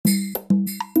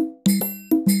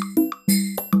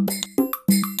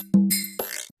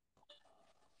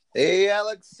Hey,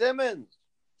 Alex Simmons.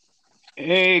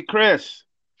 Hey, Chris,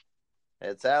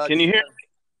 It's can Alex you hear? Simmons.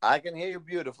 I can hear you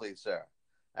beautifully, sir.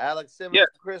 Alex Yeah. Simmons,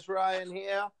 Chris Ryan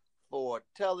here for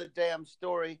Tell the Damn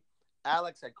Story.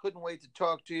 Alex, I couldn't wait to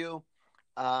talk to you.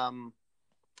 Um,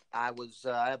 I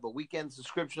have a weekend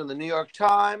subscription to the New York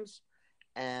Times,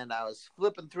 and I was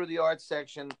flipping through the art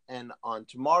section, and on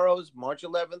tomorrow's March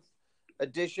 11th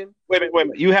edition, Wait a minute, wait a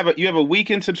minute. You have a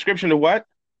weekend subscription to what?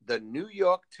 the New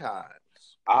York Times.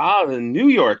 Ah, the New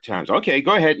York Times. Okay,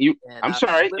 go ahead. And I'm I was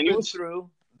sorry. And you flipping was through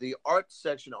the arts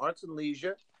section, arts and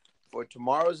leisure, for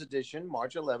tomorrow's edition,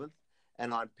 March 11th.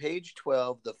 And on page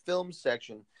 12, the film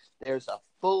section, there's a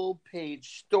full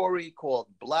page story called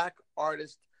Black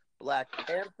Artist, Black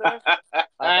Panther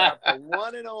about the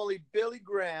one and only Billy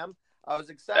Graham. I was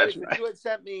excited That's because right. you had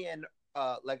sent me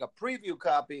like a preview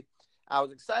copy. I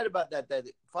was excited about that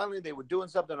finally they were doing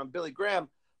something on Billy Graham.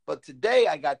 But today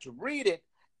I got to read it,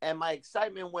 and my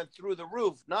excitement went through the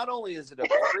roof. Not only is it a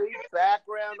great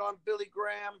background on Billy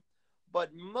Graham, but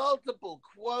multiple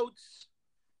quotes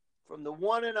from the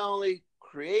one and only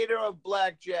creator of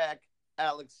Blackjack,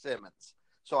 Alex Simmons.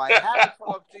 So I had to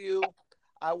talk to you.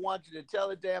 I want you to tell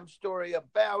a damn story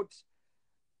about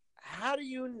how do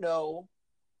you know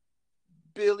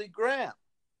Billy Graham?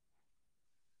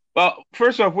 Well,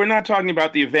 first off, we're not talking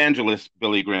about the evangelist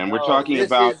Billy Graham. We're No, talking this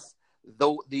about is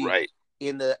the right.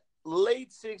 in the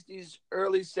late '60s,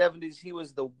 early '70s. He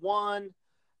was the one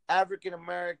African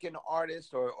American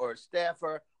artist or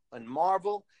staffer on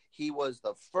Marvel. He was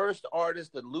the first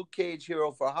artist in Luke Cage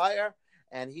Hero for Hire,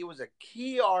 and he was a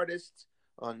key artist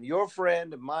on Your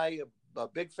Friend and my a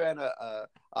big fan of.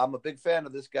 I'm a big fan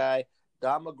of this guy,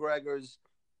 Don McGregor's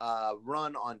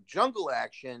run on Jungle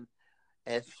Action,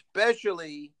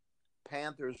 especially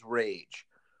Panther's Rage,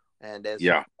 and there's some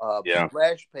Yeah, yeah.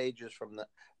 splash pages from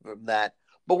that.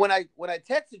 But when I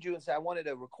texted you and said I wanted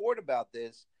to record about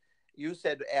this, you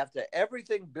said after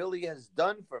everything Billy has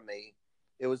done for me,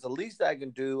 it was the least I can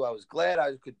do. I was glad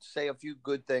I could say a few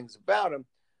good things about him.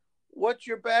 What's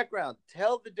your background?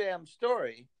 Tell the damn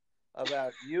story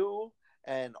about you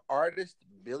and artist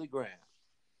Billy Graham,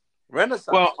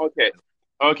 Renaissance. Well, okay.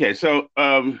 Okay, so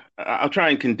I'll try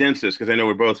and condense this because I know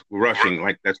we're both rushing,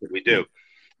 like that's what we do.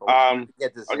 Oh, Um,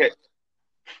 get this in. okay,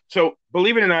 so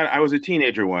believe it or not, I was a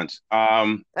teenager once,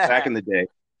 back in the day.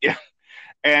 Yeah,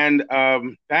 and We're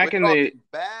talking back in the day,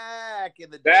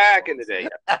 back in the folks.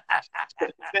 day,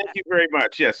 thank you very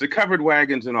much. Yes, the covered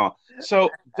wagons and all.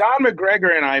 So Don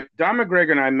McGregor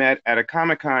and I met at a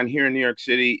Comic Con here in New York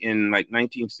City in like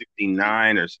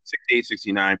 1969 or 68,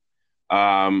 69.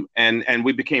 And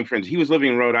we became friends. He was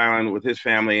living in Rhode Island with his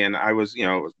family, and I was,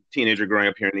 a teenager growing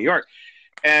up here in New York.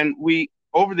 And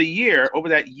over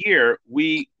that year,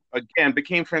 we again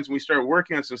became friends and we started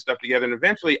working on some stuff together. And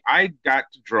eventually I got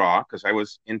to draw, because I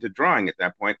was into drawing at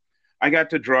that point. I got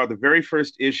to draw the very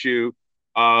first issue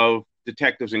of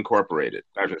Detectives Incorporated.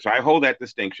 So I hold that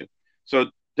distinction. So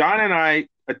Don and I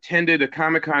attended a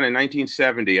Comic Con in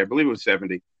 1970, I believe it was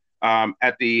 70,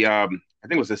 at the I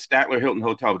think it was the Statler Hilton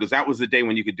Hotel, because that was the day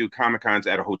when you could do Comic Cons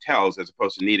at hotels as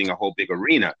opposed to needing a whole big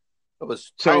arena. It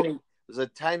was So tiny. It was a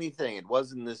tiny thing. It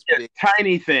wasn't this yeah, big.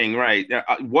 tiny thing, right?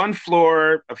 One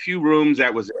floor, a few rooms,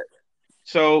 that was it.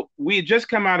 So we had just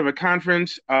come out of a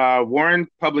conference. Warren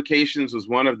Publications was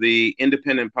one of the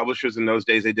independent publishers in those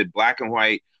days. They did black and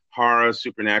white horror,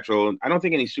 supernatural. I don't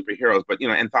think any superheroes, but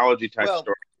anthology type Well,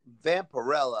 story.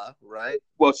 Vampirella, right?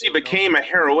 Well, she Is known became a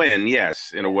heroine,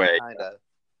 yes, in a yeah, way. kind of.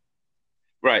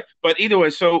 Right. But either way,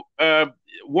 so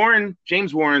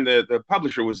James Warren, the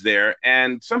publisher, was there,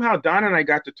 and somehow Don and I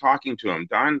got to talking to him.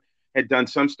 Don had done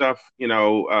some stuff,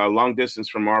 long distance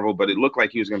from Marvel, but it looked like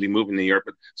he was going to be moving to Europe.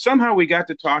 But somehow we got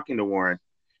to talking to Warren.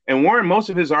 And Warren, most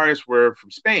of his artists were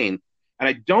from Spain. And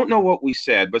I don't know what we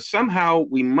said, but somehow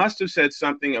we must have said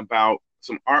something about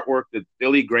some artwork that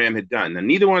Billy Graham had done. And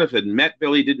neither one of us had met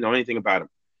Billy, didn't know anything about him.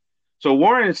 So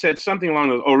Warren had said something along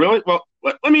those, oh, really? Well,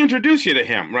 let me introduce you to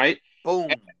him, right?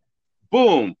 Boom.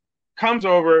 Boom, comes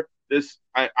over.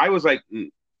 I was like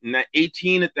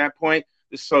 18 at that point.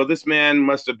 So this man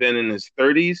must have been in his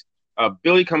 30s.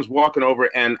 Billy comes walking over,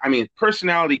 and I mean,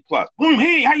 personality plus. Boom,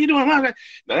 hey, how you doing? Now,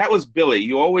 that was Billy.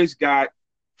 You always got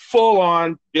full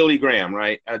on Billy Graham,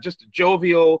 right? Just a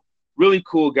jovial, really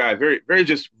cool guy. Very, very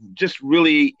just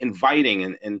really inviting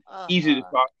and easy to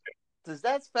Uh-huh. talk. Does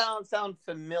that sound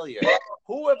familiar?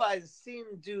 Who have I seen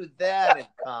do that at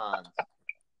cons?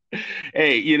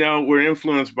 Hey, we're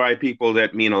influenced by people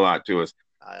that mean a lot to us.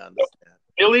 I understand.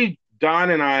 Billy, Don,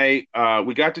 and I,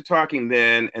 we got to talking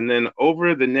then, and then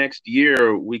over the next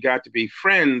year, we got to be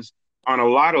friends on a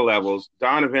lot of levels.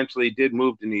 Don eventually did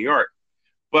move to New York,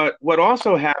 But what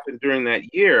also happened during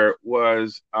that year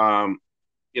was, I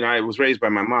was raised by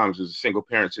my mom. It was a single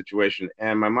parent situation,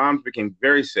 and my mom became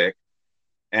very sick.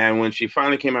 And when she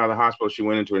finally came out of the hospital, she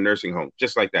went into a nursing home,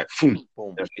 just like that. Boom.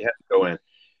 Boom. She had to go in.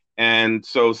 And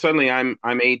so suddenly I'm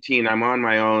 18. I'm on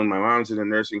my own. My mom's in a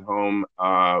nursing home.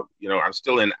 I'm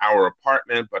still in our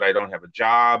apartment, but I don't have a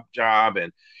job,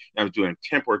 and I'm doing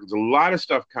temp work. There's a lot of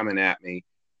stuff coming at me.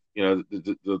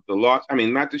 The loss. I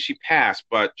mean, not that she passed,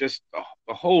 but just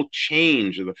the whole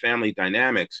change of the family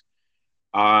dynamics.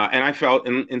 And I felt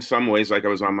in some ways like I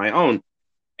was on my own.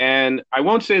 And I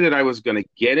won't say that I was going to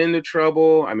get into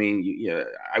trouble. I mean,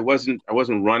 I wasn't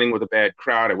running with a bad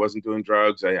crowd. I wasn't doing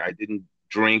drugs. I didn't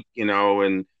drink,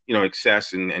 and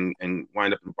excess and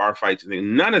wind up in bar fights.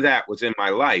 None of that was in my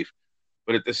life.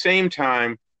 But at the same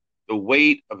time, the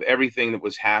weight of everything that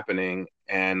was happening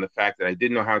and the fact that I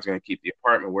didn't know how I was going to keep the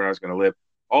apartment, where I was going to live,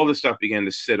 all this stuff began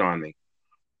to sit on me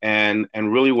and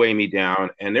really weigh me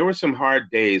down. And there were some hard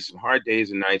days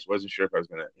and nights. Wasn't sure if I was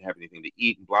going to have anything to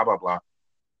eat and blah, blah, blah.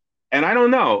 And I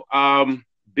don't know.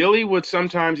 Billy would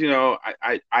sometimes,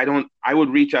 I would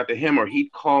reach out to him, or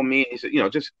he'd call me. He said,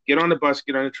 just get on the bus,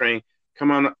 get on the train,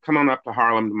 come on up to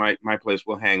Harlem, to my place.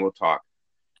 We'll hang, we'll talk.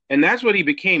 And that's what he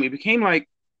became. He became like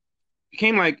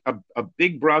a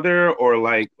big brother, or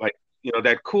like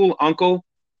that cool uncle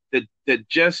that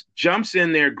just jumps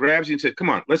in there, grabs you and says, come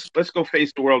on, let's go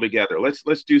face the world together.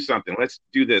 Let's do something. Let's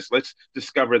do this. Let's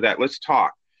discover that. Let's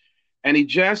talk. And he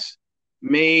just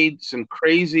made some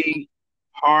crazy,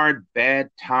 hard, bad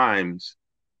times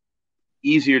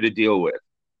easier to deal with.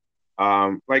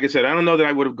 Like I said, I don't know that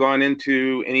I would have gone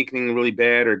into anything really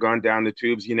bad or gone down the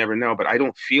tubes. You never know, but I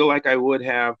don't feel like I would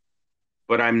have.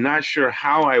 But I'm not sure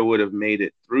how I would have made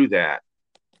it through that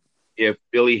if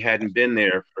Billy hadn't been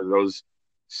there for those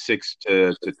 6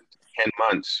 to 10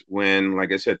 months when,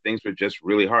 like I said, things were just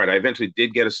really hard. I eventually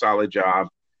did get a solid job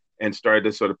and started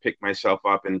to sort of pick myself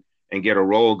up and get a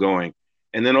role going.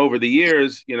 And then over the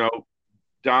years,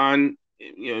 Don,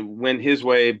 went his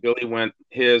way, Billy went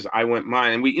his, I went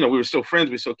mine. And we were still friends.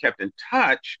 We still kept in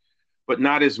touch, but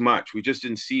not as much. We just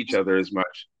didn't see each other as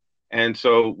much. And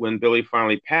so when Billy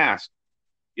finally passed,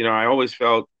 I always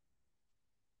felt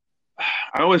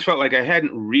like I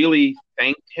hadn't really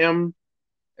thanked him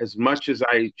as much as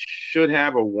I should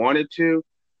have or wanted to.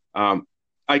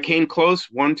 I came close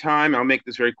one time. I'll make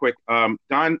this very quick.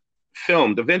 Don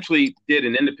eventually did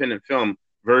an independent film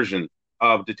version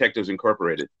of Detectives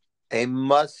Incorporated. A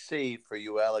must see for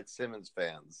you Alex Simmons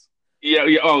fans. Yeah.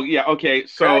 Oh, yeah. Okay.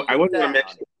 So I wasn't going to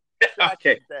mention.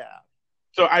 Okay.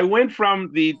 So I went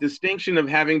from the distinction of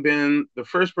having been the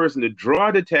first person to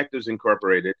draw Detectives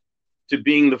Incorporated to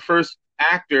being the first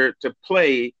actor to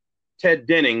play Ted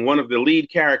Denning, one of the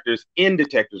lead characters in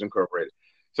Detectives Incorporated.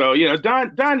 So,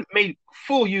 Don made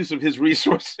full use of his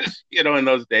resources, in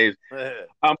those days.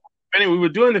 Anyway, we were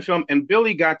doing the film, and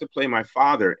Billy got to play my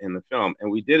father in the film. And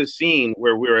we did a scene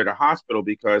where we were at a hospital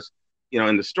because,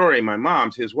 in the story, my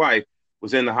mom's, his wife,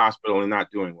 was in the hospital and not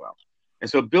doing well. And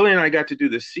so Billy and I got to do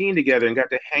the scene together and got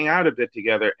to hang out a bit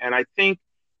together. And I think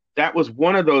that was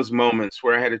one of those moments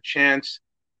where I had a chance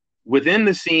within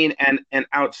the scene and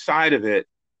outside of it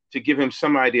to give him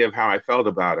some idea of how I felt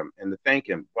about him and to thank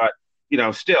him. But,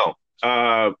 still,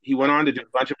 he went on to do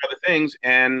a bunch of other things,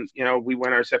 and, we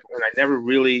went our separate ways. I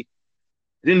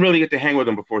didn't really get to hang with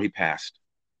him before he passed.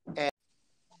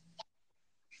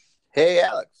 Hey,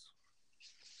 Alex.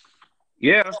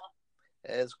 Yeah.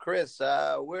 As Chris,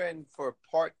 we're in for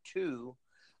part 2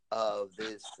 of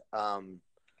this kind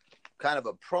of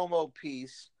a promo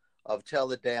piece of Tell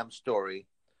the Damn Story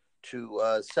to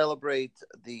celebrate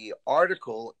the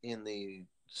article in the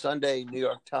Sunday New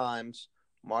York Times,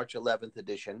 March 11th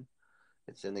edition.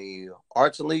 It's in the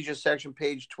Arts and Leisure section,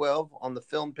 page 12 on the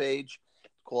film page,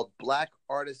 called Black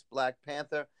Artist, Black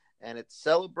Panther, and it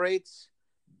celebrates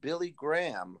Billy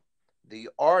Graham, the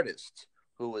artist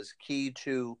who was key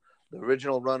to the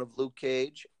original run of Luke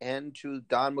Cage and to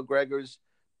Don McGregor's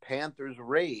Panther's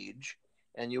Rage.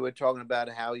 And you were talking about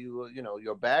how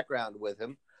your background with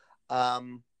him,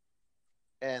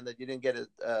 and that you didn't get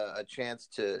a chance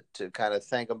to kind of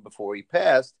thank him before he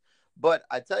passed. But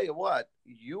I tell you what,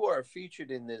 you are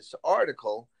featured in this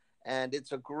article, and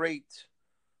it's a great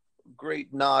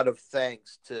nod of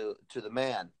thanks to the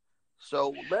man.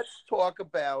 So let's talk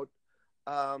about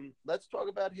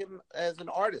him as an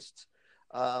artist.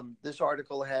 This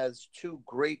article has 2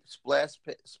 great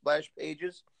splash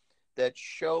pages that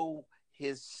show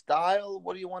his style.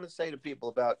 What do you want to say to people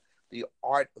about the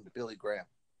art of Billy Graham?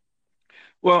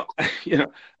 Well,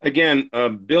 again,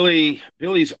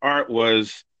 Billy's art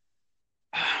was,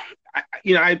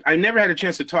 I never had a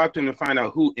chance to talk to him to find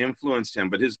out who influenced him,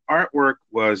 but his artwork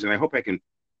was, and I hope I can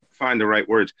find the right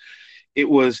words. It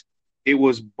was it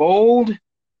was bold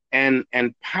and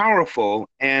powerful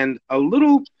and a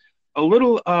little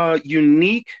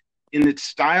unique in its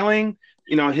styling.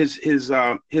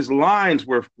 His lines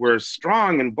were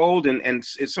strong and bold, and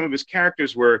some of his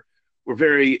characters were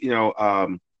very,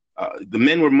 the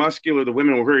men were muscular, the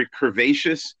women were very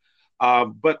curvaceous.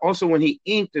 But also when he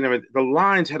inked and everything, the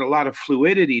lines had a lot of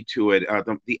fluidity to it.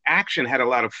 The action had a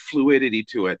lot of fluidity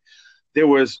to it. There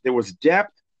was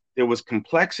depth, there was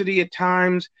complexity at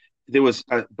times. There was,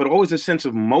 but always a sense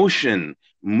of motion,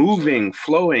 moving,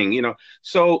 flowing.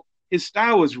 So his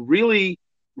style was really,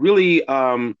 really,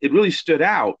 it really stood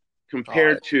out All right.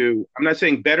 compared to. I'm not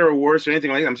saying better or worse or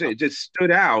anything like that. I'm saying it just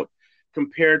stood out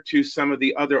compared to some of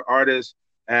the other artists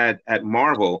at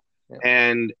Marvel. Yeah.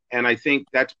 And I think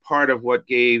that's part of what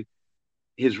gave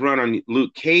his run on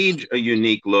Luke Cage a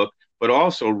unique look, but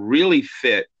also really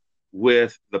fit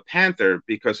with the Panther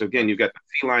because again, you've got the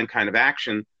feline kind of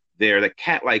action there, the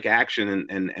cat-like action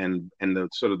and the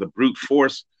sort of the brute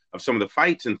force of some of the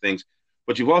fights and things.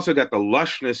 But you've also got the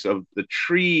lushness of the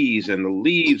trees and the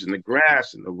leaves and the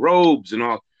grass and the robes and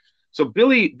all. So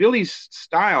Billy's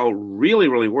style really,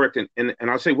 really worked. And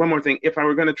I'll say one more thing. If I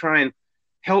were going to try and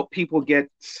help people get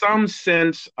some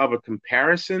sense of a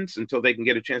comparison until they can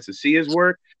get a chance to see his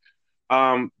work,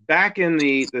 back in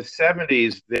the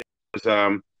 70s, there's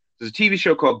a TV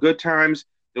show called Good Times.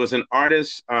 There was an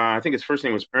artist, I think his first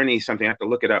name was Ernie something, I have to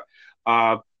look it up.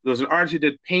 There was an artist who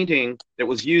did painting that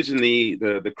was used in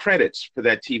the credits for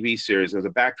that TV series as a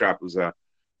backdrop. It was a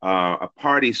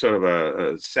party, sort of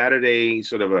a Saturday,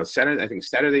 I think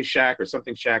Saturday Shack or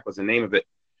something Shack was the name of it.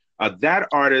 That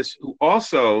artist who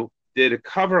also did a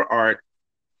cover art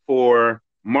for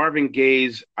Marvin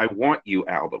Gaye's I Want You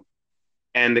album.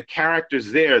 And the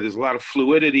characters there's a lot of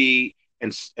fluidity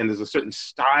and there's a certain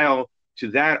style to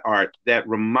that art that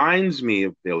reminds me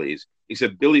of Billy's,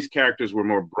 except Billy's characters were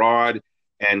more broad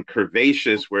and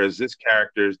curvaceous, whereas this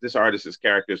artist's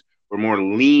characters were more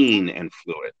lean and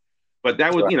fluid. But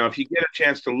that would, if you get a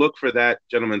chance to look for that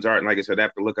gentleman's art, and like I said, I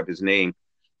have to look up his name.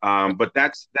 But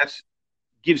that's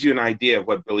gives you an idea of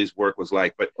what Billy's work was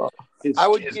like. But I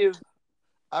would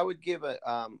give a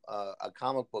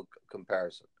comic book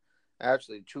comparison.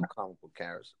 Actually, two comic book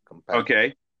comparisons.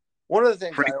 Okay. One of the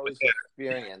things I always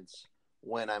experience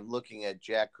when I'm looking at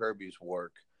Jack Kirby's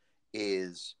work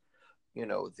is,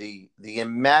 the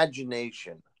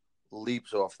imagination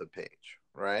leaps off the page,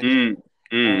 right?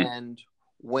 And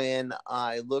when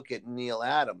I look at Neil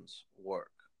Adams'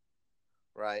 work,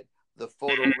 right, the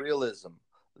photorealism,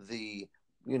 the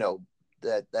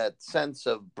that sense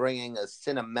of bringing a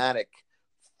cinematic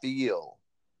feel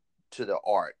to the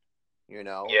art,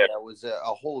 that was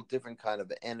a whole different kind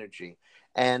of energy.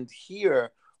 And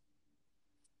here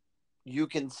you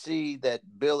can see that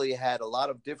Billy had a lot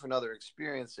of different other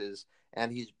experiences,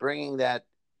 and he's bringing that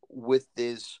with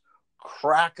this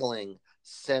crackling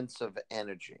sense of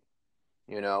energy.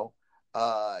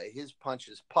 His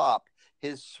punches pop,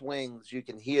 his swings, you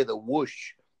can hear the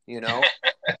whoosh,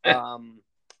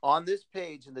 on this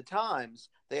page in the Times,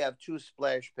 they have two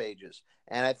splash pages.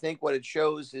 And I think what it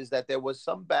shows is that there was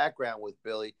some background with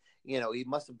Billy. He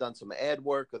must have done some ad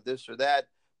work of this or that,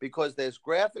 because there's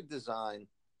graphic design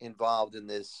involved in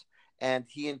this. And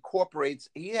he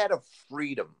had a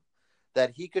freedom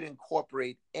that he could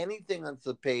incorporate anything onto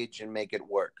the page and make it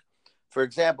work. For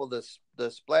example, the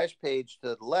splash page to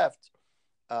the left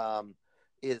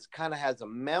has a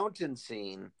mountain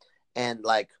scene, and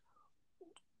like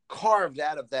carved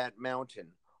out of that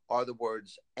mountain are the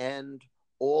words, "And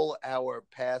all our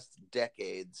past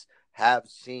decades have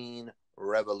seen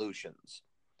revolutions."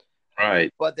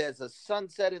 Right. But there's a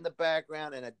sunset in the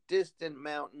background and a distant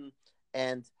mountain,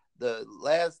 and the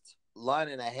last line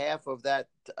and a half of that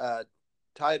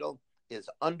title is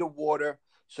underwater.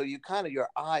 So your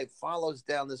eye follows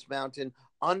down this mountain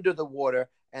under the water,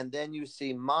 and then you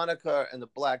see Monica and the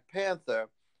Black Panther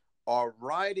are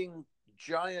riding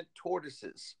giant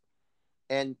tortoises,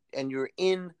 and you're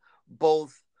in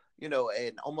both,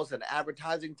 almost an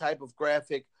advertising type of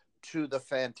graphic to the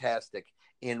fantastic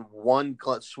in one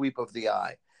sweep of the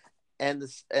eye. And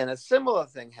a similar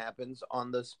thing happens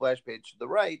on the splash page to the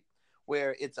right,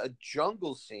 where it's a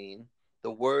jungle scene.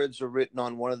 The words are written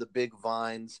on one of the big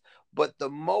vines, but the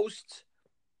most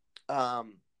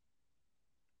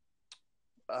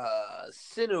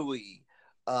sinewy,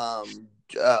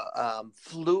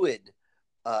 fluid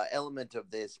element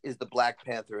of this is the Black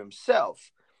Panther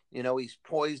himself. He's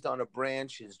poised on a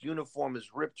branch. His uniform is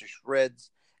ripped to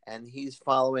shreds, and he's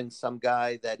following some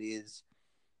guy that is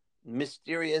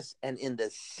mysterious, and in the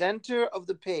center of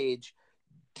the page,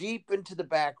 deep into the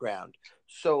background.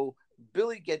 So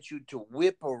Billy gets you to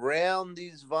whip around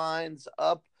these vines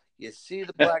up. You see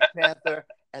the Black Panther,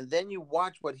 and then you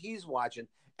watch what he's watching,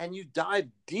 and you dive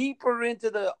deeper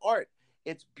into the art.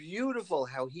 It's beautiful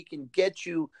how he can get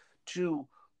you to,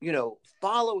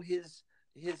 follow his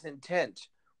intent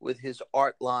with his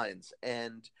art lines,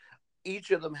 and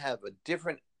each of them have a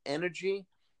different energy.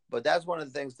 But that's one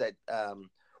of the things that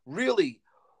really,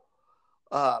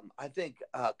 I think,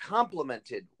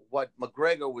 complemented what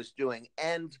McGregor was doing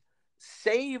and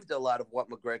saved a lot of what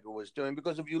McGregor was doing.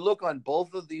 Because if you look on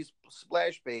both of these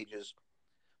splash pages,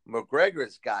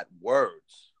 McGregor's got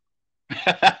words.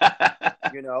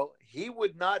 He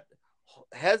would not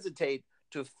hesitate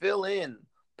to fill in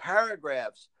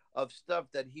paragraphs of stuff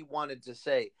that he wanted to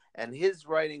say. And his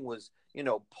writing was,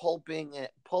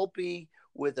 pulpy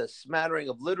with a smattering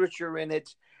of literature in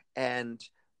it. And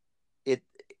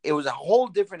it was a whole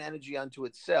different energy unto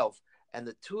itself. And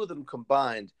the two of them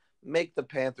combined make The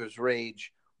Panther's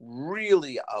Rage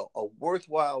really a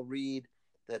worthwhile read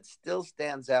that still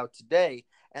stands out today.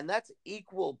 And that's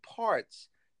equal parts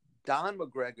Don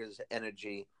McGregor's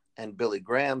energy and Billy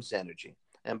Graham's energy.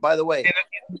 And by the way,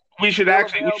 we should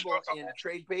actually in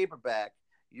trade paperback.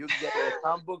 You can get it at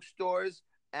comic book stores,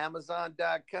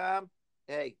 Amazon.com.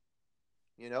 Hey,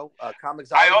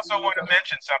 comics. I also want to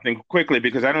mention something quickly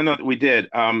because I don't know that we did.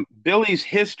 Billy's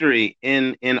history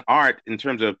in art, in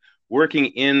terms of working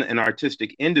in an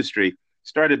artistic industry,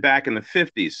 started back in the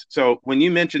 50s. So when you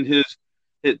mentioned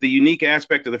the unique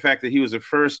aspect of the fact that he was the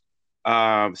first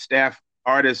black staff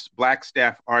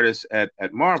artist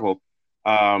at Marvel,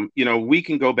 we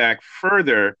can go back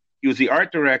further. He was the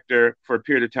art director for a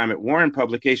period of time at Warren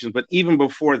Publications, but even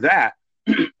before that,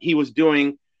 he was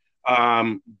doing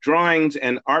drawings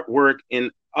and artwork in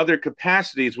other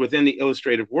capacities within the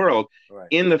illustrative world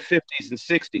in the 50s and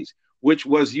 60s, which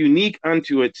was unique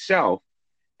unto itself.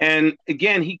 And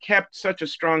again, he kept such a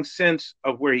strong sense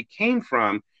of where he came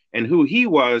from and who he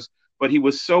was, but he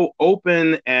was so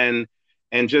open and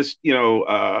just,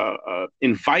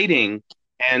 inviting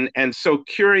and so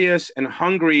curious and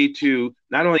hungry to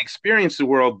not only experience the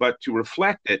world, but to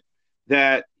reflect it,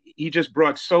 that he just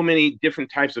brought so many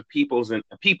different types of people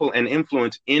and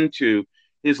influence into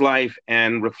his life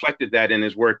and reflected that in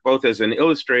his work, both as an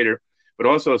illustrator, but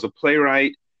also as a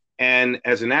playwright and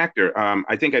as an actor.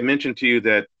 I think I mentioned to you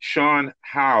that Sean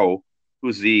Howe,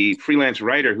 who's the freelance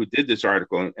writer who did this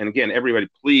article, and again, everybody,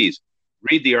 please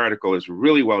read the article. It's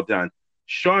really well done.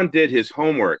 Sean did his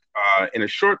homework. In a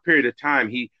short period of time,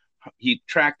 he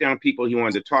tracked down people he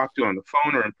wanted to talk to on the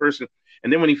phone or in person.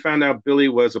 And then when he found out Billy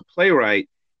was a playwright,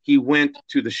 he went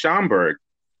to the Schomburg,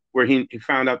 where he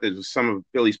found out that some of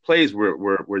Billy's plays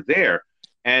were there.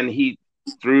 And he,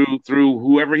 through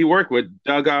whoever he worked with,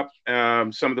 dug up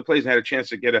some of the plays and had a chance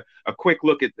to get a quick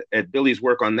look at Billy's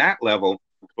work on that level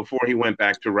before he went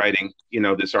back to writing,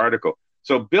 this article.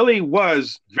 So Billy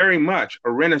was very much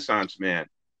a Renaissance man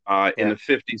in the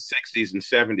 50s, 60s, and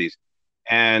 70s.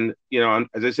 And,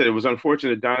 as I said, it was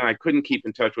unfortunate Don and I couldn't keep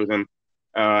in touch with him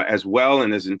as well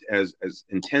and as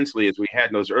intensely as we had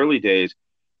in those early days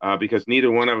because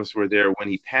neither one of us were there when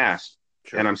he passed.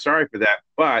 Sure. And I'm sorry for that.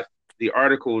 But the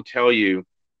article will tell you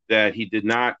that he did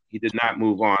not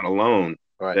move on alone,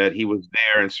 right. That he was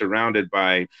there and surrounded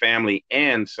by family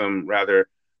and some rather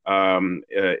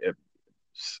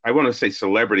I want to say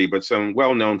celebrity, but some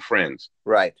well-known friends.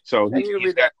 Right. So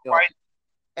he's got quite.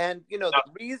 And the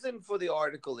reason for the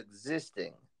article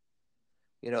existing,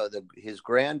 his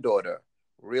granddaughter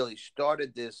really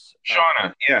started this.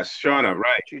 Shauna,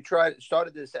 right? She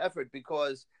started this effort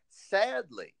because,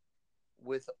 sadly,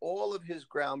 with all of his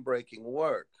groundbreaking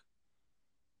work,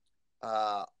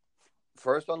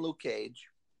 first on Luke Cage,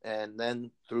 and then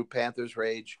through Panther's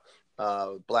Rage,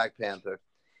 Black Panther.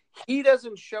 He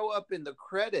doesn't show up in the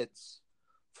credits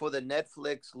for the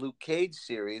Netflix Luke Cage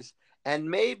series, and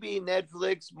maybe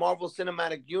Netflix, Marvel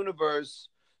Cinematic Universe,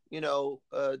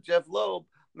 Jeff Loeb,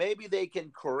 maybe they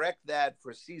can correct that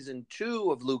for season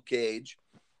 2 of Luke Cage,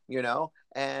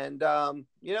 and,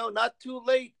 not too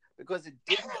late because it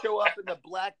didn't show up in the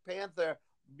Black Panther,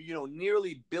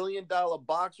 nearly $1 billion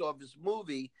box office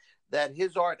movie that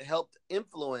his art helped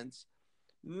influence.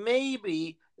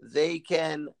 Maybe they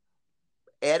can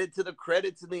add it to the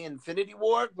credits in the Infinity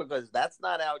War because that's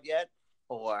not out yet,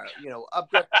 or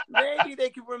maybe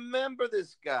they can remember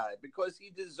this guy because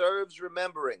he deserves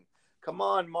remembering. Come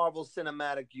on, Marvel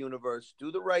Cinematic Universe,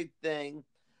 do the right thing,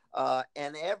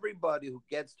 and everybody who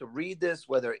gets to read this,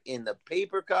 whether in the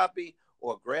paper copy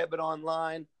or grab it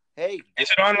online, Hey, Is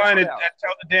it online at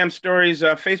Tell the Damn Stories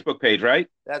Facebook page, right?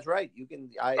 That's right. You can.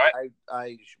 Right?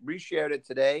 I reshared it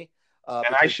today.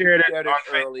 And I shared it on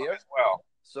earlier Facebook as well.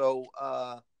 So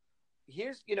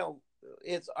here's,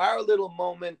 it's our little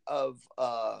moment of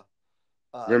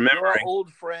your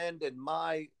old friend and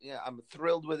my. I'm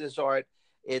thrilled with his art.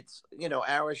 It's,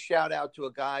 our shout out to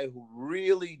a guy who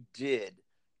really did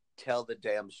tell the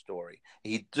damn story.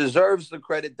 He deserves the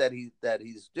credit that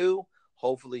he's due.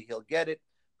 Hopefully he'll get it,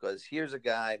 because here's a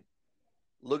guy.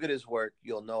 Look at his work.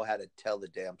 You'll know how to tell the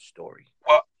damn story.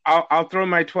 Well, I'll throw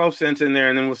my 12 cents in there,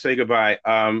 and then we'll say goodbye.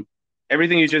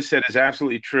 Everything you just said is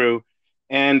absolutely true.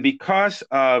 And because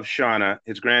of Shauna,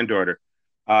 his granddaughter,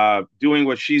 doing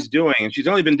what she's doing, and she's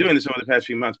only been doing this over the past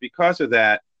few months, because of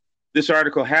that, this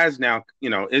article has now,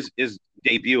 is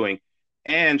debuting.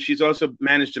 And she's also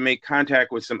managed to make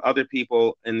contact with some other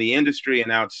people in the industry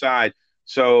and outside.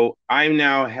 So I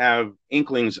now have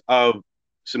inklings of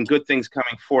some good things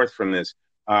coming forth from this,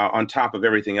 on top of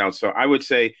everything else. So I would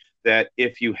say that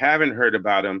if you haven't heard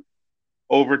about him,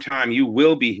 over time you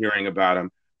will be hearing about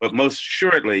him. But most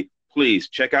assuredly, please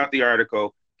check out the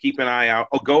article. Keep an eye out.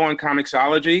 Go on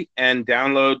Comixology and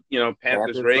download,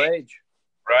 Panther's Rage.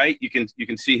 Right? You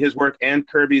can see his work and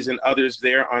Kirby's and others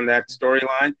there on that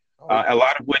storyline. A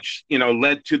lot of which,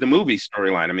 led to the movie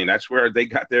storyline. I mean, that's where they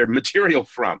got their material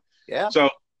from. Yeah. So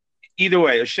either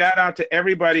way, a shout out to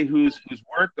everybody who's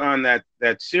worked on that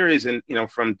series, and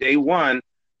from day one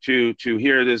to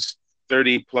here this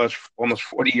 30 plus, almost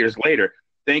 40 years later.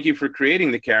 Thank you for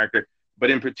creating the character,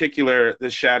 but in particular,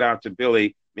 this shout out to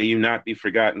Billy. May you not be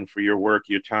forgotten for your work,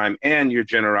 your time, and your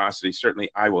generosity.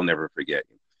 Certainly, I will never forget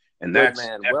you. And good that's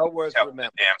man. Well worth remembering.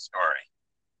 Damn story.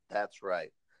 That's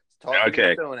right. Talk to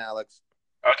you soon, Alex.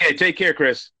 Okay, take care,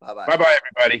 Chris. Bye-bye. Bye-bye,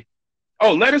 everybody.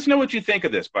 Oh, let us know what you think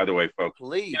of this, by the way, folks.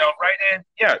 Please. Write in.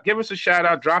 Yeah, give us a shout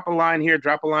out. Drop a line here.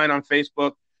 Drop a line on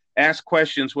Facebook. Ask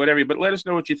questions, whatever. But let us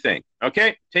know what you think.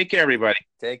 Okay? Take care, everybody.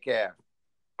 Take care.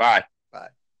 Bye.